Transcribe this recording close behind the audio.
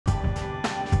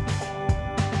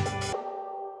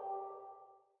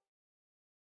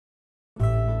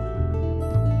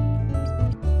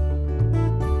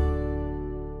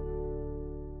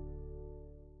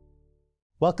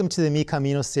Welcome to the Mi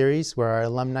Camino series, where our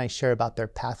alumni share about their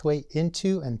pathway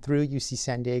into and through UC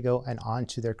San Diego and on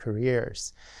to their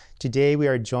careers. Today, we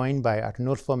are joined by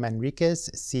Arnulfo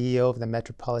Manriquez, CEO of the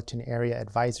Metropolitan Area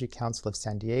Advisory Council of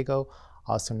San Diego,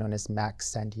 also known as MAAC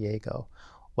San Diego.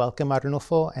 Welcome,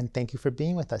 Arnulfo, and thank you for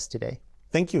being with us today.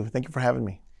 Thank you. Thank you for having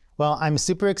me. Well, I'm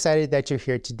super excited that you're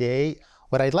here today.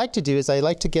 What I'd like to do is I'd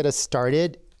like to get us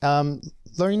started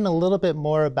learning a little bit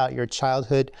more about your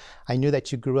childhood. I knew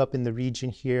that you grew up in the region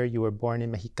here. You were born in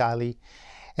Mexicali.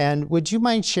 And would you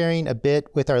mind sharing a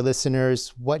bit with our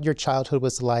listeners what your childhood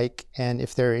was like and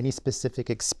if there are any specific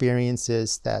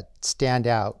experiences that stand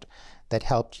out that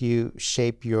helped you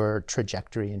shape your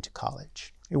trajectory into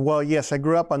college? Well, yes, I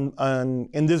grew up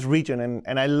in this region,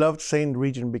 and I loved saying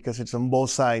region because it's on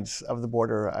both sides of the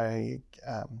border. I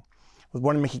was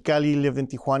born in Mexicali, lived in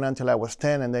Tijuana until I was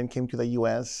 10, and then came to the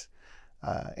U.S.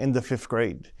 In the 5th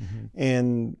grade. Mm-hmm.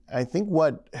 And I think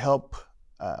what helped,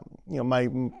 my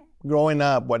growing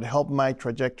up, what helped my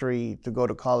trajectory to go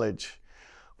to college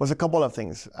was a couple of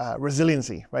things.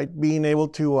 Resiliency, right? Being able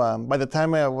to, by the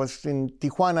time I was in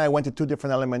Tijuana, I went to 2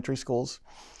 different elementary schools,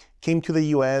 came to the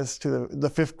U.S., to the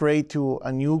 5th grade, to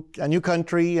a new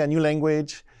country, a new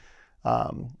language.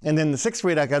 And then the 6th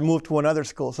grade, I got moved to another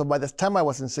school. So by the time I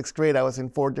was in 6th grade, I was in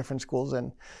 4 different schools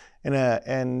and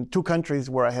 2 countries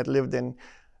where I had lived in.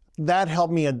 That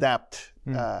helped me adapt,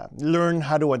 learn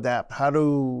how to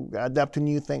adapt to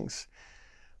new things.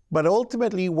 But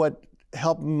ultimately, what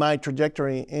helped my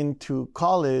trajectory into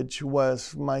college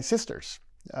was my sisters.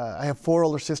 I have 4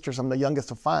 older sisters. I'm the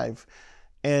youngest of 5.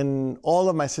 And all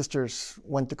of my sisters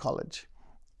went to college.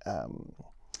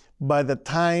 By the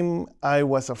time I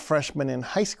was a freshman in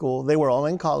high school, they were all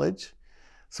in college.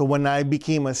 So when I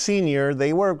became a senior,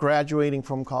 they were graduating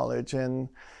from college. And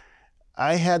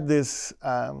I had this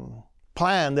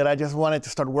plan that I just wanted to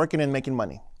start working and making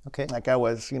money. Okay. Like I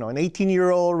was, an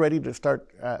 18-year-old ready to start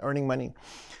earning money.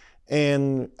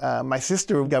 And my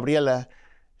sister, Gabriela,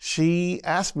 she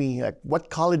asked me, like, what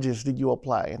colleges did you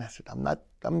apply? And I said, I'm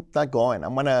not going.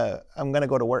 I'm gonna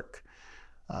go to work.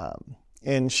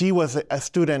 And she was a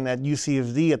student at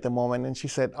UCSD at the moment, and she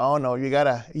said, "Oh no, you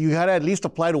gotta at least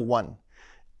apply to one."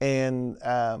 And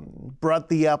brought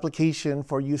the application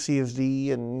for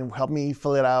UCSD and helped me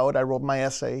fill it out. I wrote my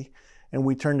essay, and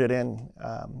we turned it in.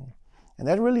 And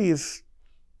that really is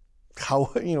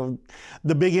how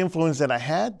the big influence that I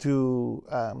had to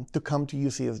come to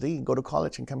UCSD, go to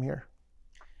college, and come here.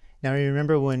 Now, I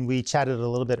remember when we chatted a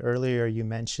little bit earlier, you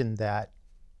mentioned that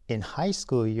in high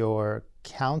school, your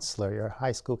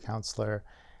high school counselor,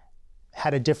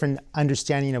 had a different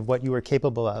understanding of what you were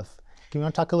capable of. Do you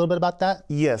want to talk a little bit about that?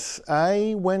 Yes,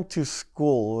 I went to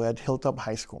school at Hilltop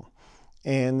High School,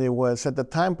 and it was at the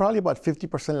time probably about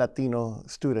 50% Latino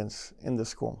students in the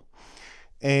school.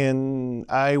 And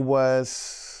I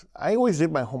always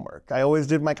did my homework. I always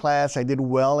did my class. I did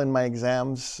well in my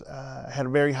exams. I had a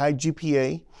very high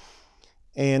GPA.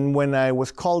 And when I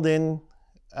was called in,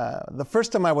 the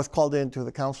first time I was called in to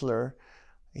the counselor,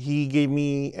 he gave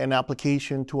me an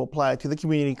application to apply to the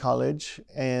community college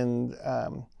and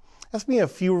asked me a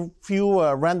few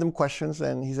random questions.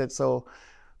 And he said, so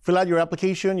fill out your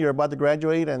application, you're about to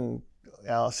graduate, and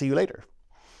I'll see you later.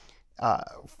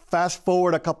 Fast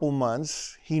forward a couple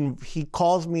months, he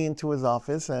calls me into his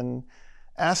office and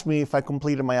asked me if I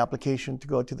completed my application to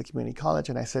go to the community college.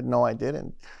 And I said, no, I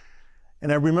didn't.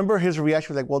 And I remember his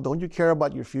reaction was like, well, don't you care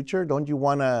about your future? Don't you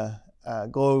want to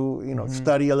go,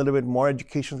 study a little bit more?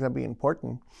 Education is going to be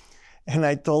important. And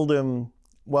I told him,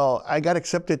 well, I got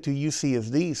accepted to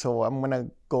UCSD, so I'm going to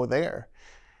go there.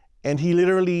 And he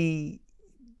literally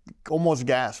almost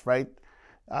gasped, right?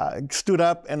 Stood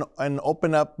up and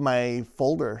opened up my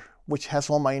folder, which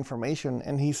has all my information.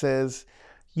 And he says,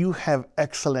 you have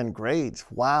excellent grades.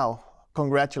 Wow,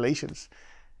 congratulations.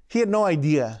 He had no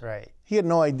idea. Right. He had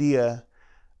no idea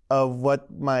of what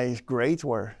my grades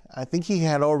were. I think he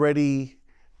had already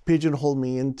pigeonholed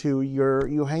me into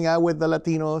you hang out with the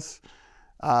Latinos.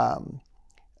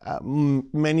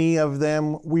 Many of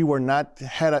them we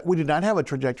did not have a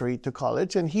trajectory to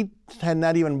college, and he had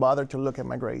not even bothered to look at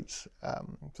my grades.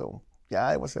 So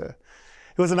yeah, it was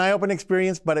an eye-opening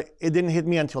experience, but it didn't hit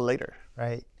me until later.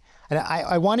 Right. And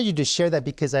I wanted you to share that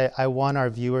because I want our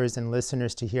viewers and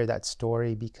listeners to hear that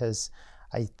story, because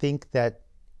I think that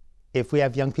if we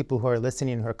have young people who are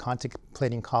listening who are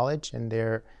contemplating college and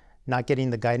they're not getting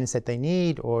the guidance that they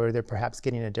need, or they're perhaps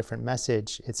getting a different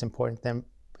message, it's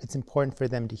important for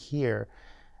them to hear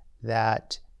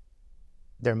that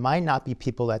there might not be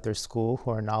people at their school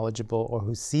who are knowledgeable or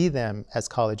who see them as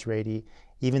college ready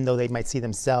even though they might see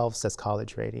themselves as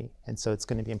college ready. And so it's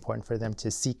going to be important for them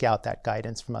to seek out that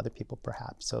guidance from other people,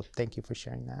 perhaps. So thank you for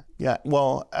sharing that. Yeah,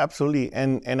 well, absolutely.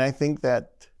 And I think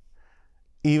that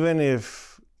even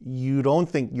if you don't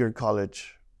think you're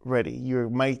college ready, you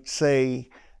might say,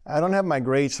 I don't have my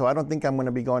grades, so I don't think I'm going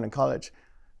to be going to college.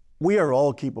 We are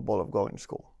all capable of going to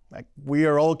school. Like, we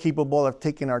are all capable of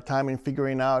taking our time and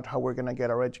figuring out how we're going to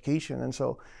get our education. And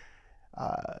so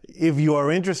if you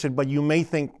are interested, but you may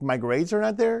think my grades are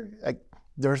not there, like,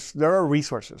 there are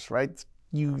resources, right?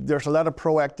 There's a lot of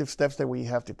proactive steps that we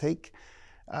have to take.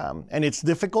 And it's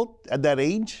difficult at that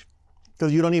age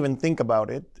because you don't even think about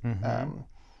it.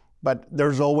 But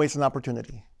there's always an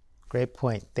opportunity. Great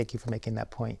point. Thank you for making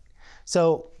that point.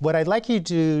 So what I'd like you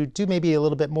to do maybe a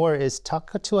little bit more is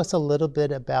talk to us a little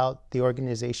bit about the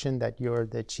organization that you're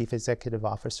the Chief Executive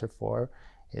Officer for.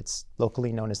 It's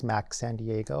locally known as MAAC San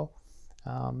Diego.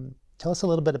 Tell us a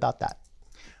little bit about that.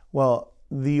 Well,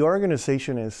 the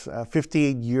organization is a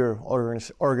 58-year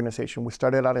organization. We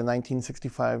started out in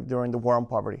 1965 during the War on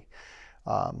Poverty,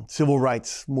 civil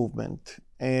rights movement.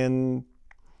 And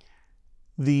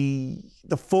the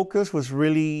focus was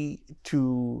really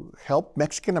to help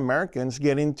Mexican Americans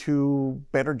get into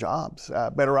better jobs,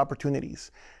 better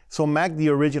opportunities. So MAAC, the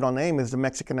original name, is the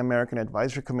Mexican American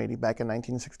Advisory Committee back in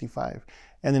 1965.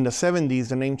 And in the 70s,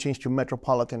 the name changed to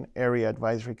Metropolitan Area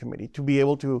Advisory Committee to be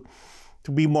able to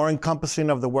be more encompassing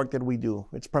of the work that we do.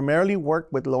 It's primarily work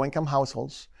with low-income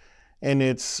households, and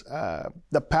it's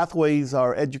the pathways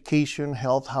are education,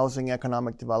 health, housing,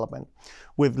 economic development,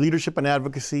 with leadership and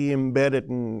advocacy embedded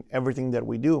in everything that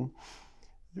we do.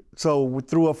 So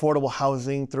through affordable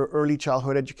housing, through early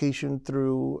childhood education,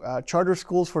 through charter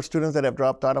schools for students that have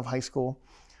dropped out of high school,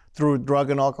 through drug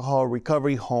and alcohol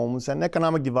recovery homes, and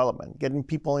economic development, getting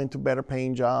people into better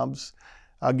paying jobs,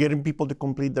 getting people to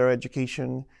complete their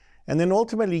education, and then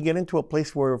ultimately get into a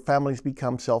place where families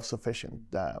become self-sufficient.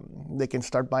 They can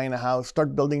start buying a house,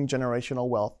 start building generational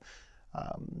wealth.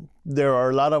 There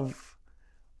are a lot of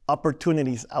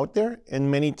opportunities out there,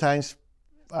 and many times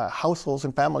households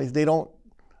and families, they don't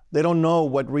know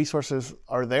what resources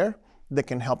are there that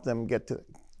can help them get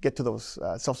to those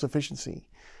self-sufficiency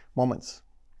moments.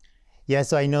 Yeah,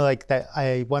 so I know like that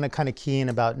I want to kind of key in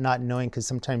about not knowing, because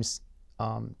sometimes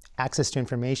access to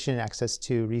information, access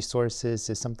to resources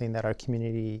is something that our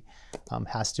community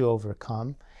has to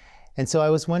overcome. And so I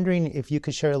was wondering if you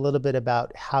could share a little bit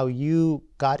about how you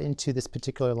got into this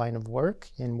particular line of work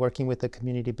in working with a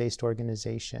community-based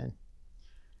organization.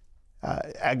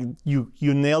 You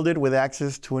nailed it with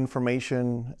access to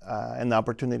information and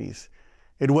opportunities.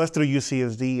 It was through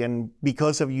UCSD, and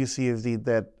because of UCSD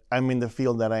that I'm in the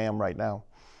field that I am right now.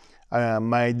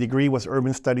 My degree was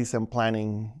Urban Studies and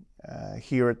Planning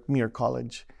here at Muir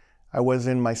College. I was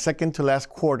in my second to last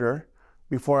quarter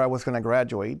before I was going to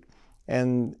graduate,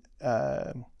 and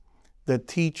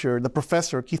the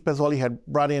professor, Keith Pezzoli, had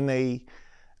brought in a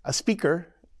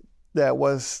speaker that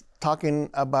was talking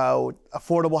about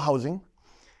affordable housing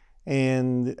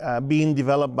and being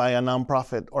developed by a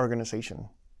nonprofit organization.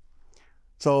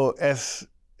 So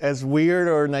as weird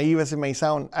or naive as it may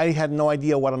sound, I had no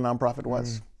idea what a nonprofit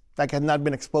was. I had not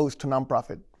been exposed to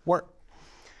nonprofit work.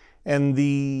 And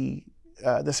the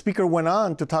speaker went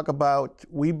on to talk about,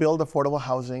 we build affordable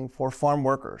housing for farm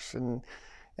workers,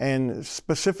 and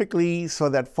specifically so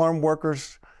that farm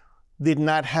workers did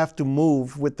not have to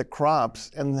move with the crops,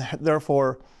 and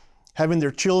therefore having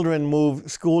their children move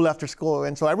school after school.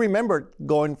 And so I remember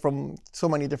going from so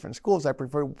many different schools, I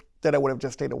prefer that I would have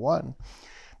just stayed at one.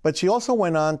 But she also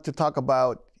went on to talk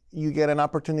about, you get an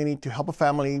opportunity to help a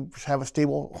family have a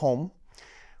stable home,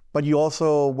 but you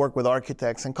also work with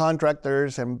architects and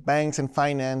contractors and banks and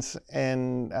finance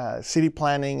and city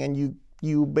planning, and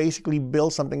you basically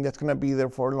build something that's going to be there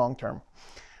for long term.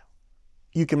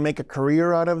 You can make a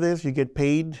career out of this, you get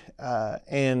paid,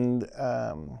 and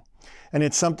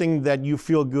it's something that you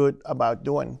feel good about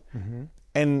doing.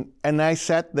 And I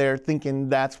sat there thinking,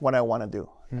 that's what I want to do.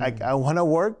 I want to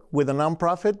work with a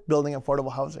nonprofit building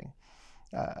affordable housing.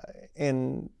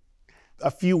 And a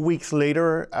few weeks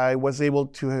later, I was able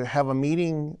to have a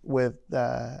meeting with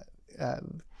the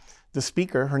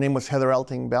speaker. Her name was Heather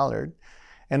Elting Ballard.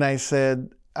 And I said,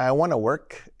 I want to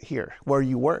work here where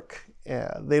you work.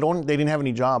 They didn't have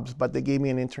any jobs, but they gave me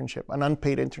an internship, an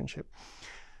unpaid internship.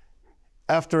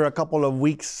 After a couple of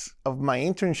weeks of my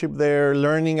internship there,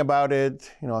 learning about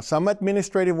it, some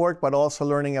administrative work, but also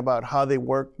learning about how they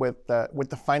work with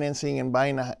the financing and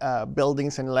buying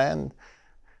buildings and land,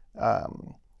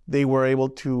 they were able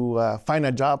to find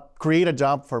a job, create a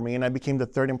job for me, and I became the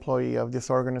third employee of this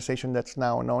organization that's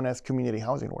now known as Community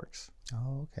Housing Works.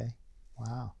 Oh, okay.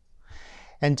 Wow.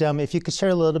 And if you could share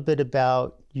a little bit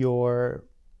about your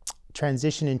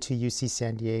transition into UC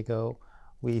San Diego.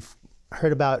 We've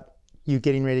heard about you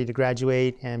getting ready to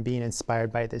graduate and being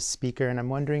inspired by this speaker, and I'm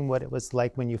wondering what it was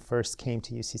like when you first came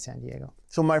to UC San Diego.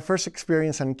 So my first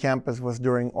experience on campus was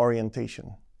during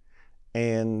orientation.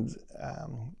 And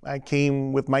I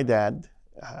came with my dad.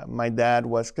 My dad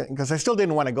was, because I still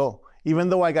didn't want to go. Even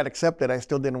though I got accepted, I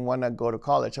still didn't want to go to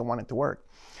college. I wanted to work.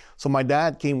 So my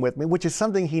dad came with me, which is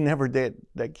something he never did.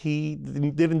 Like, he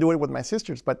didn't do it with my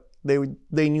sisters, but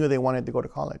they knew they wanted to go to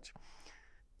college.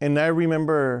 And I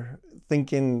remember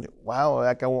thinking, wow,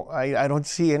 like I don't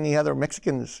see any other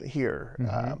Mexicans here.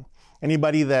 Mm-hmm.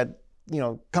 Anybody that,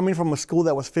 coming from a school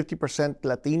that was 50%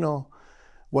 Latino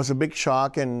was a big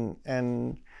shock,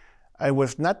 and I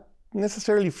was not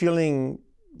necessarily feeling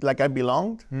like I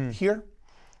belonged here.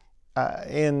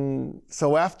 And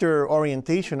so after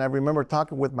orientation, I remember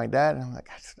talking with my dad, and I'm like,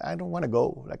 I don't want to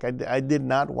go. Like, I did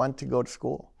not want to go to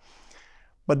school.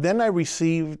 But then I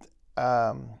received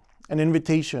an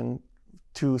invitation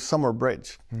to Summer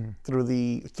Bridge through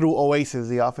OASIS,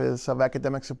 the Office of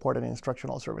Academic Support and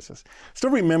Instructional Services.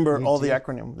 Still remember all the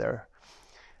acronym there,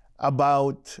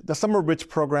 about the Summer Bridge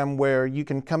program, where you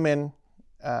can come in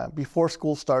before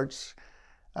school starts,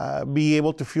 be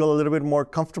able to feel a little bit more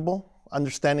comfortable,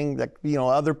 understanding that,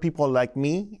 other people like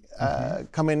me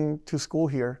come into school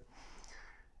here.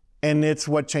 And it's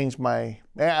what changed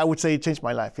I would say it changed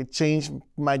my life. It changed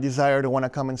my desire to want to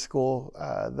come in school.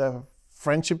 The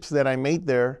friendships that I made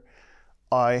there,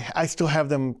 I still have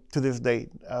them to this day.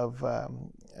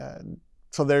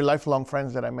 So they're lifelong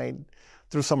friends that I made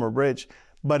through Summer Bridge,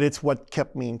 but it's what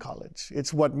kept me in college.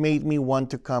 It's what made me want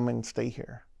to come and stay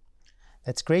here.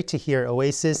 That's great to hear.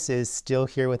 OASIS is still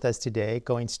here with us today,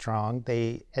 going strong.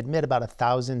 They admit about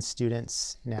 1,000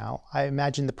 students now. I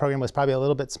imagine the program was probably a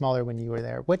little bit smaller when you were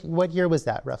there. What year was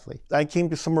that, roughly? I came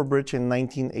to Summer Bridge in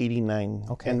 1989,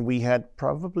 and we had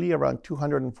probably around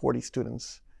 240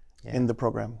 students in the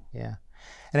program. Yeah.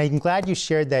 And I'm glad you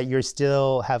shared that you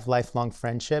still have lifelong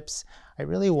friendships. I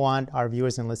really want our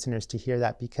viewers and listeners to hear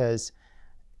that, because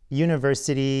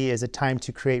university is a time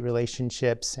to create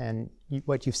relationships, and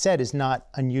what you've said is not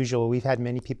unusual. We've had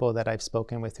many people that I've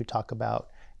spoken with who talk about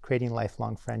creating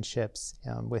lifelong friendships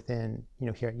within,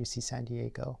 here at UC San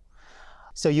Diego.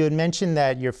 So you had mentioned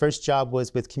that your first job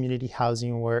was with Community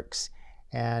Housing Works,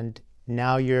 and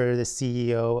now you're the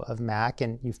CEO of MAAC,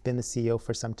 and you've been the CEO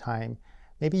for some time.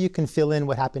 Maybe you can fill in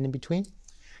what happened in between?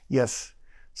 Yes.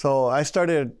 So I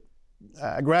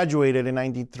graduated in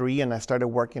 '93, and I started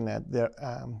working at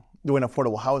doing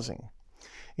affordable housing.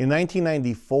 In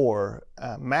 1994,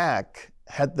 MAAC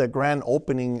had the grand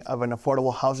opening of an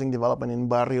affordable housing development in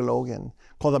Barrio Logan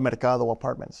called the Mercado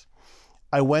Apartments.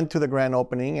 I went to the grand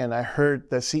opening, and I heard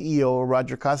the CEO,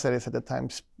 Roger Cáceres, at the time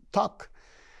talk.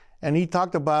 And he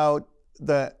talked about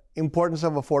the importance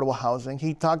of affordable housing.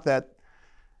 He talked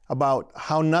about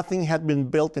how nothing had been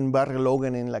built in Barrio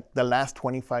Logan in like the last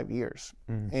 25 years.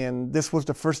 And this was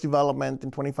the first development in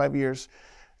 25 years,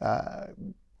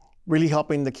 really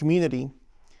helping the community.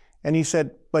 And he said,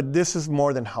 but this is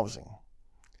more than housing.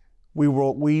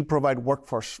 We provide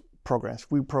workforce programs.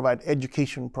 We provide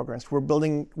education programs.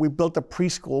 We built a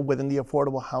preschool within the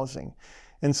affordable housing.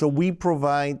 And so we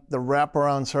provide the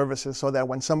wraparound services so that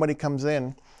when somebody comes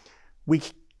in, we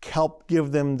help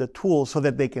give them the tools so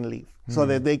that they can leave, so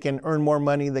that they can earn more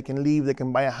money, they can leave, they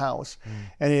can buy a house.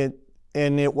 And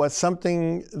it was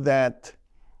something that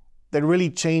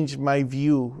really changed my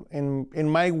view. In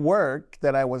my work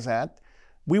that I was at,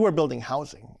 we were building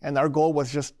housing, and our goal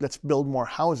was just, let's build more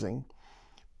housing.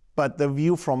 But the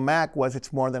view from MAAC was,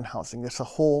 it's more than housing. There's a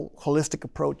whole holistic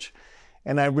approach.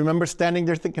 And I remember standing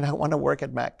there thinking, I want to work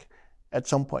at MAAC at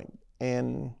some point.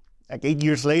 And like 8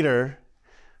 years later,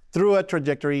 through a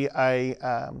trajectory,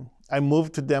 I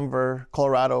moved to Denver,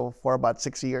 Colorado for about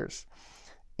 6 years.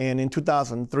 And in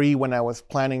 2003, when I was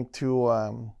planning to,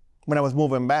 when I was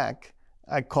moving back,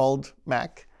 I called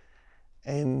MAAC,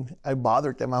 and I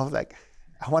bothered them. I was like,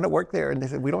 I want to work there. And they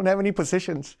said, we don't have any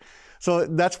positions. So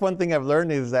that's one thing I've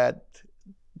learned, is that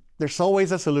there's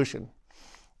always a solution.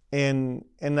 And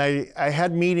I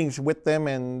had meetings with them,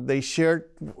 and they shared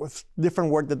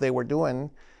different work that they were doing.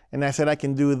 And I said, I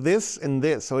can do this and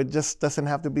this. So it just doesn't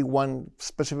have to be one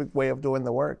specific way of doing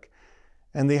the work.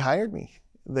 And they hired me.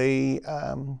 They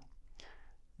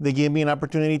gave me an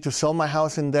opportunity to sell my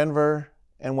house in Denver.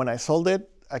 And when I sold it,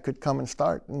 I could come and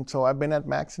start. And so I've been at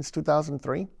MAAC since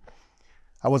 2003.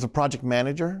 I was a project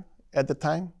manager at the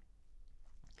time.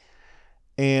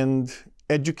 And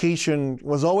education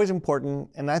was always important.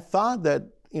 And I thought that,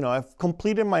 I've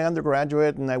completed my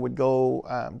undergraduate and I would go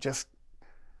just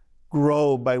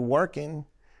grow by working.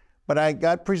 But I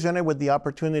got presented with the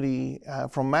opportunity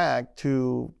from MAAC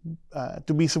to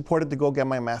be supported to go get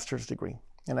my master's degree.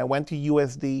 And I went to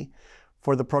USD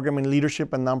for the program in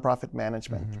leadership and nonprofit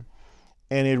management. Mm-hmm.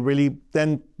 And it really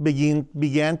then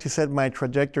began to set my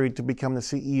trajectory to become the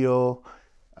CEO.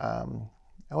 I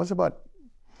was about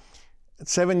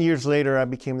 7 years later, I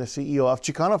became the CEO of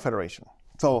Chicano Federation.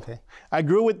 So I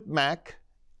grew with MAAC.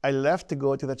 I left to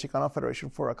go to the Chicano Federation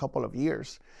for a couple of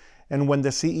years. And when the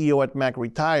CEO at MAAC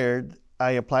retired,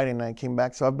 I applied and I came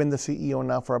back. So I've been the CEO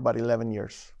now for about 11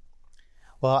 years.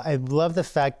 Well, I love the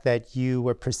fact that you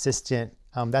were persistent.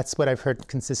 That's what I've heard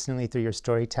consistently through your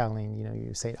storytelling. You know,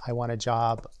 you say, I want a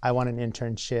job, I want an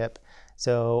internship.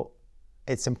 So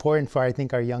it's important for, I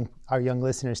think, our young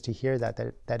listeners to hear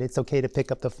that it's okay to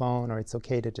pick up the phone, or it's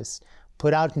okay to just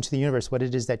put out into the universe what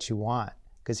it is that you want.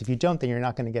 Because if you don't, then you're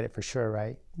not going to get it for sure,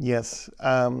 right? Yes.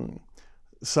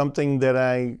 Something that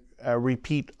I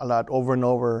repeat a lot over and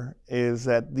over is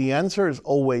that the answer is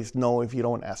always no if you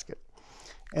don't ask it.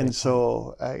 And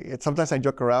so sometimes I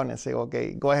joke around and say,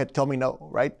 okay, go ahead, tell me no,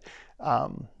 right?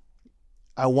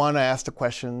 I want to ask the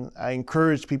question. I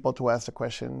encourage people to ask the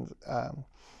question,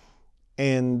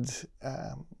 and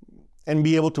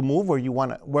be able to move where you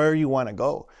want to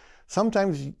go.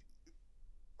 Sometimes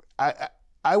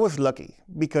I was lucky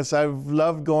because I've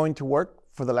loved going to work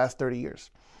for the last 30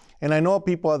 years. And I know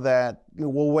people that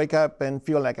will wake up and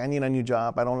feel like I need a new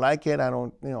job. I don't like it. I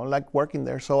don't like working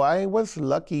there. So I was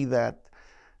lucky that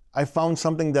I found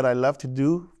something that I love to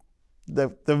do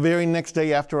the very next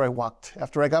day after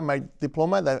I got my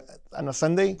diploma on a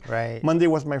Sunday. Right. Monday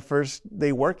was my first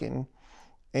day working.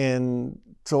 And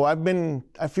so I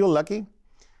feel lucky.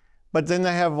 But then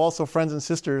I have also friends and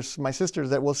sisters, my sisters,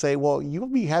 that will say, well, you'll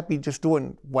be happy just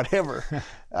doing whatever.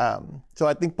 So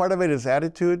I think part of it is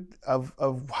attitude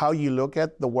of how you look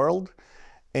at the world.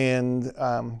 And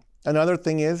another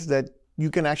thing is that you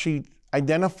can actually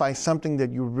identify something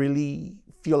that you really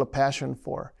feel a passion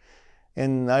for.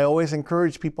 And I always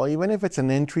encourage people, even if it's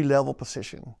an entry-level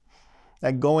position,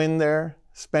 like go in there,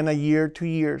 spend a year, 2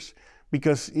 years,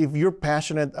 because if you're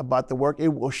passionate about the work, it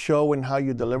will show in how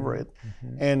you deliver it.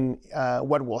 Mm-hmm. And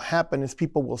what will happen is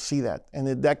people will see that.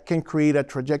 And that can create a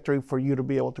trajectory for you to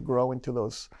be able to grow into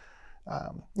those,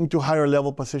 into higher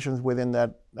level positions within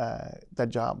that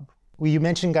job. Well, you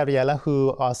mentioned Gabriela,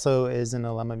 who also is an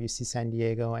alum of UC San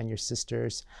Diego, and your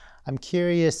sisters. I'm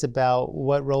curious about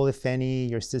what role, if any,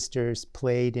 your sisters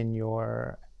played in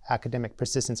your academic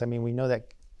persistence. I mean, we know that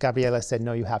Gabriela said,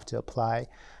 no, you have to apply.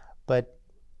 But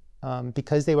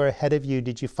because they were ahead of you,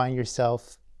 did you find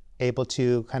yourself able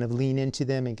to kind of lean into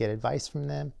them and get advice from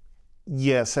them?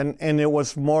 Yes, and it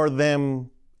was more them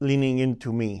leaning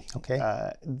into me. Okay.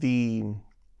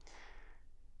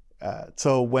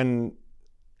 So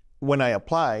when I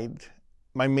applied,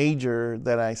 my major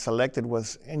that I selected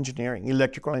was engineering,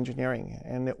 electrical engineering,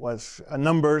 and it was a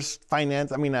numbers,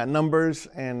 numbers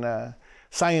and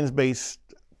science-based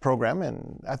program,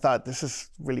 and I thought this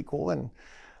is really cool. And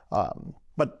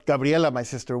but Gabriela, my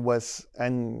sister,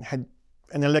 had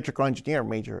an electrical engineer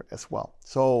major as well.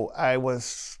 So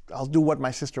I'll do what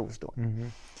my sister was doing. Mm-hmm.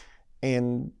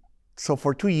 And so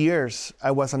for 2 years,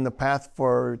 I was on the path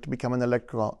to become an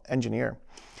electrical engineer.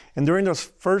 And during those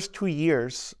first 2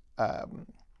 years,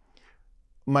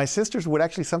 my sisters would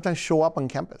actually sometimes show up on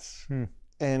campus.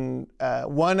 And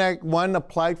one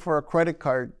applied for a credit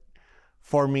card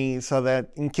for me so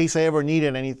that in case I ever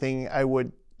needed anything,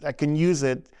 I can use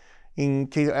it in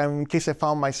case I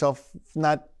found myself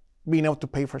not being able to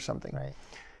pay for something.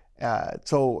 Right.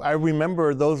 So I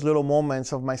remember those little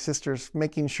moments of my sisters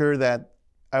making sure that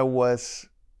I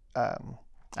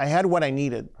had what I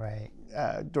needed. Right.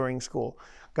 During school.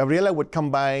 Gabriela would come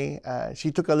by.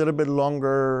 She took a little bit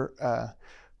longer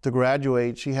to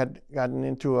graduate. She had gotten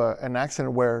into an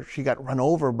accident where she got run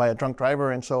over by a drunk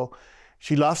driver, and so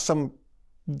she lost some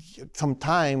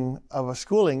time of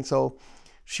schooling. So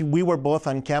we were both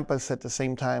on campus at the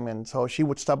same time, and so she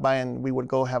would stop by and we would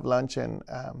go have lunch, and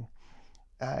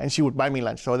she would buy me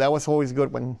lunch. So that was always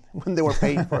good when they were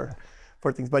paying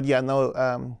for things. But yeah,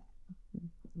 no,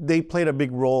 they played a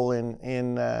big role in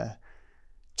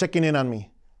checking in on me.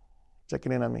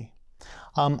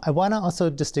 I want to also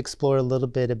just explore a little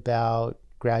bit about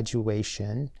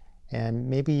graduation, and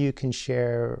maybe you can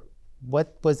share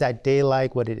what was that day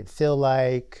like? What did it feel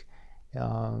like?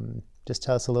 Just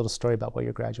tell us a little story about what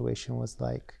your graduation was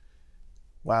like.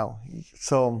 Wow.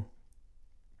 So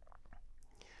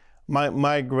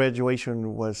my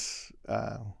graduation was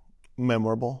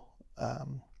memorable.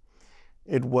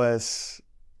 It was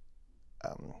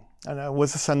it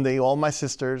was a Sunday. All my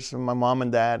sisters and my mom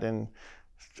and dad and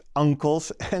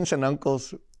uncles, aunts and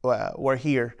uncles were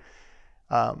here.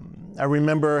 I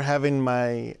remember having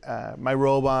my my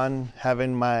robe on,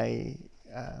 having my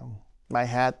my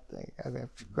hat. I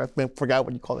forgot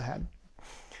what you call the hat.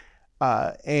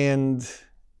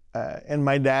 And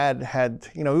my dad had,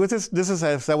 you know, this is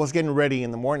as I was getting ready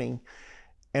in the morning,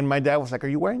 and my dad was like, are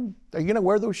you gonna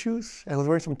wear those shoes? I was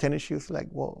wearing some tennis shoes. Like,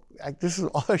 well, this is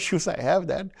all the shoes I have,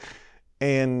 Dad.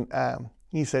 And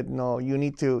he said, no, you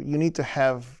need to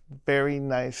have very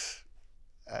nice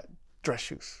dress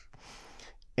shoes.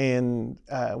 And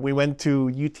we went to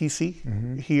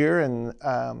UTC here, and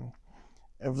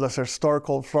it was a store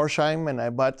called Florsheim, and I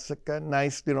bought like a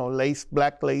nice, you know,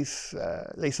 black lace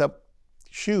up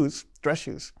shoes, dress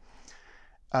shoes.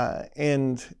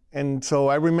 And so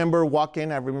I remember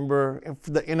walking. I remember,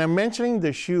 and I'm mentioning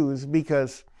the shoes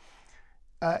because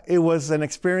it was an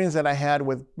experience that I had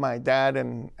with my dad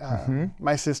and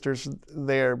my sisters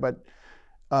there. But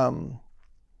and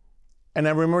I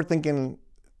remember thinking,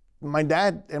 my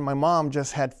dad and my mom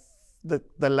just had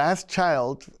the last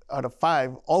child out of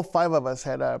 5. All 5 of us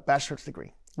had a bachelor's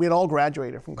degree. We had all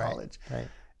graduated from college. Right.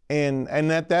 And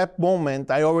at that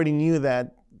moment, I already knew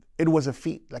that it was a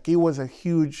feat. Like, it was a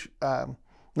huge,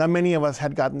 not many of us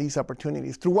had gotten these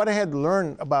opportunities. Through what I had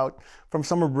learned about from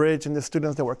Summer Bridge and the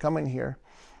students that were coming here,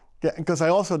 because I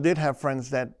also did have friends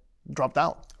that dropped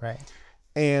out. Right.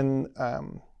 And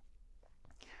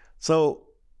so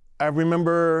I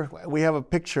remember we have a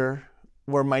picture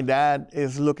where my dad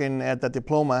is looking at the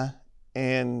diploma,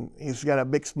 and he's got a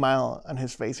big smile on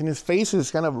his face, and his face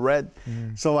is kind of red.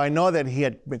 So I know that he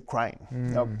had been crying,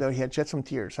 that he had shed some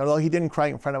tears, although he didn't cry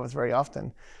in front of us very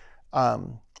often.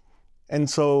 And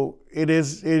so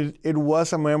it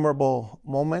was a memorable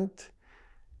moment.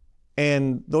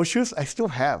 And those shoes, I still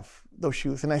have those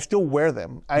shoes, and I still wear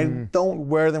them. I don't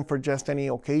wear them for just any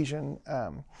occasion.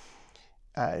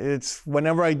 It's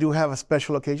whenever I do have a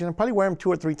special occasion, I probably wear them 2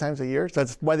 or 3 times a year. So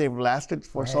that's why they've lasted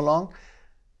for so long.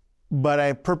 But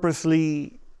I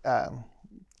purposely,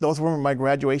 those were my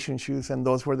graduation shoes, and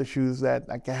those were the shoes that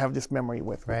I can have this memory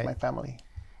with my family.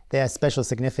 They have special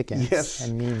significance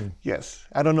and meaning. Yes.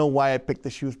 I don't know why I picked the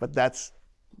shoes, but that's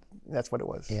what it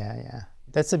was. Yeah.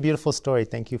 That's a beautiful story.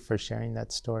 Thank you for sharing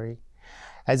that story.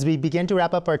 As we begin to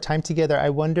wrap up our time together, I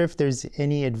wonder if there's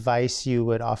any advice you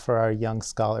would offer our young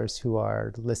scholars who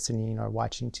are listening or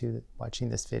watching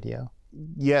this video.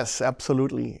 Yes,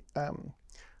 absolutely.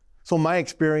 So my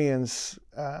experience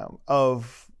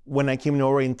of when I came to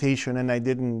orientation and I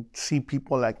didn't see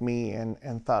people like me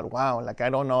and thought, wow, like, I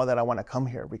don't know that I want to come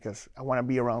here because I want to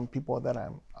be around people that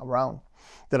I'm around,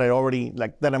 that I already,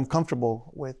 like, that I'm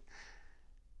comfortable with.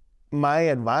 My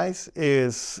advice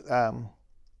is,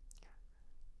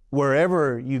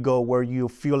 wherever you go where you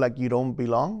feel like you don't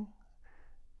belong,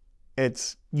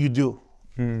 you do.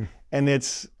 And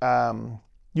it's,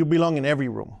 you belong in every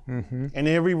room,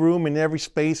 in every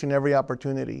space, in every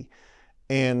opportunity.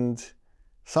 And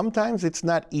sometimes it's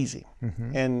not easy.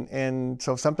 And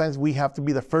so sometimes we have to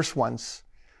be the first ones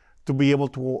to be able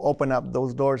to open up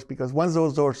those doors, because once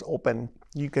those doors open,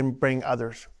 you can bring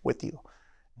others with you.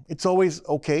 It's always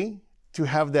okay to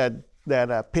have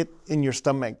that pit in your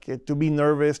stomach, to be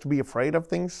nervous, to be afraid of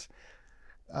things.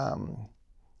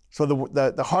 So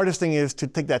the hardest thing is to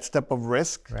take that step of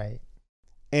risk. Right.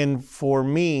 And for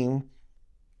me,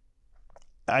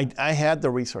 I had the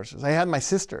resources. I had my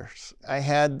sisters. I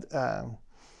had,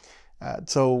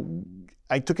 so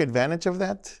I took advantage of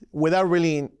that without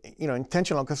really,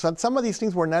 intentional, because some of these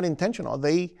things were not intentional.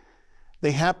 They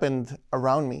happened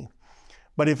around me.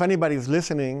 But if anybody's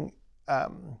listening,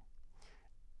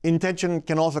 intention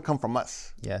can also come from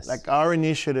us. Yes. Like our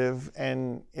initiative,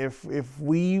 and if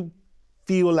we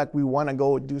feel like we want to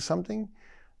go do something,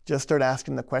 just start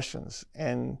asking the questions,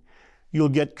 and you'll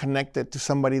get connected to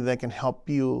somebody that can help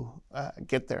you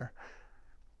get there.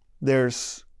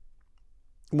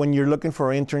 When you're looking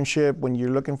for an internship, when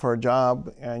you're looking for a job,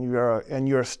 and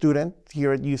you're a student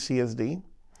here at UCSD,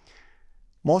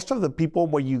 most of the people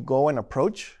where you go and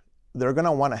approach, they're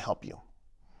gonna want to help you.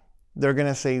 They're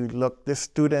gonna say, look, this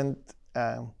student,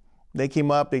 they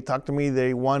came up, they talked to me,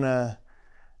 they wanna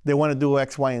do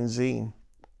X, Y, and Z.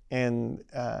 And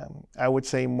I would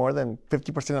say more than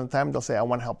 50% of the time, they'll say, I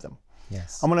wanna help them.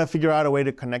 Yes. I'm gonna figure out a way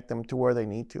to connect them to where they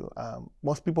need to.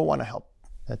 Most people wanna help.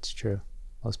 That's true.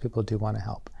 Most people do wanna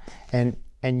help. And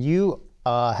you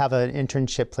have an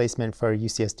internship placement for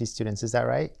UCSD students, is that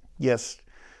right? Yes.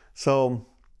 So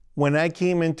when I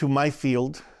came into my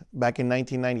field back in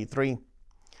 1993,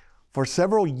 for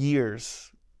several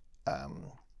years,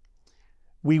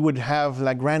 we would have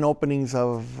like grand openings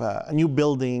of a new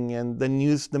building, and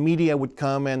the media would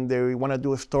come and they want to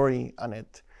do a story on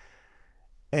it.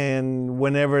 And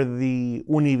whenever the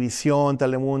Univision,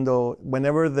 Telemundo,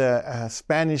 whenever the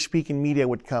Spanish-speaking media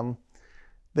would come,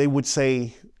 they would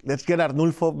say, let's get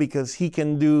Arnulfo because he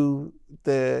can do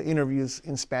the interviews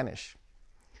in Spanish.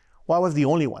 Well, I was the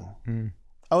only one.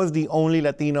 I was the only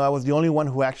Latino. I was the only one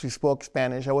who actually spoke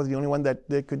Spanish. I was the only one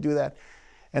that could do that.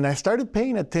 And I started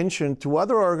paying attention to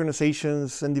other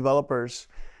organizations and developers,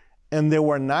 and there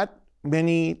were not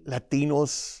many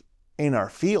Latinos in our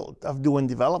field of doing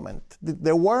development.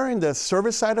 There were in the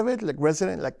service side of it,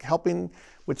 like helping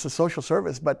with the social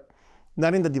service, but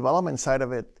not in the development side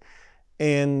of it.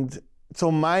 And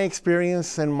so my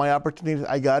experience and my opportunities,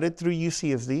 I got it through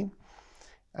UCSD.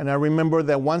 And I remember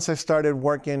that once I started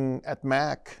working at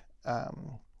MAAC,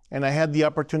 and I had the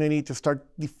opportunity to start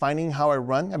defining how I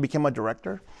run, I became a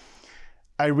director.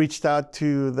 I reached out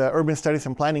to the Urban Studies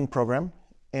and Planning program,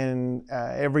 and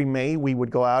every May we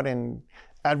would go out and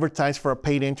advertise for a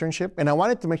paid internship, and I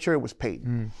wanted to make sure it was paid.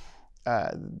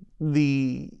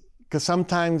 Because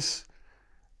sometimes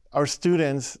our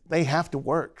students, they have to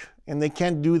work, and they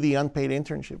can't do the unpaid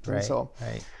internships. Right, and so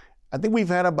right. I think we've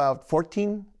had about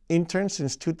 14 interns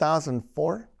since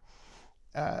 2004.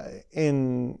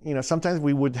 Sometimes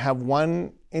we would have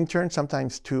one intern,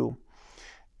 sometimes two.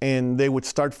 And they would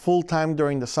start full-time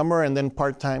during the summer and then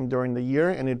part-time during the year,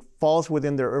 and it falls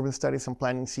within their urban studies and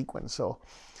planning sequence. So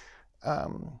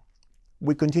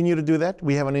we continue to do that.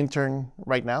 We have an intern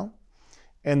right now.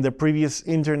 And the previous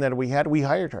intern that we had, we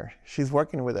hired her. She's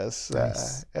working with us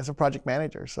Nice. as a project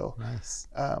manager. So Nice.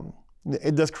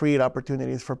 It does create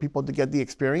opportunities for people to get the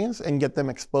experience and get them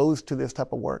exposed to this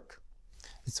type of work.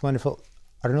 It's wonderful.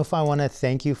 Arnulfo, I want to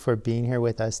thank you for being here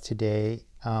with us today.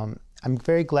 I'm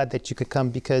very glad that you could come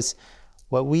because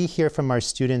what we hear from our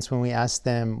students when we ask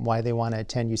them why they want to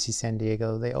attend UC San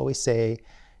Diego, they always say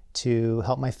to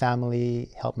help my family,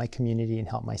 help my community, and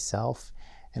help myself.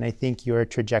 And I think your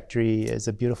trajectory is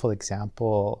a beautiful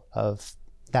example of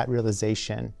that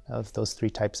realization of those three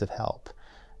types of help.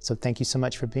 So thank you so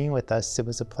much for being with us. It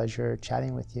was a pleasure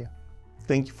chatting with you.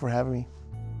 Thank you for having me.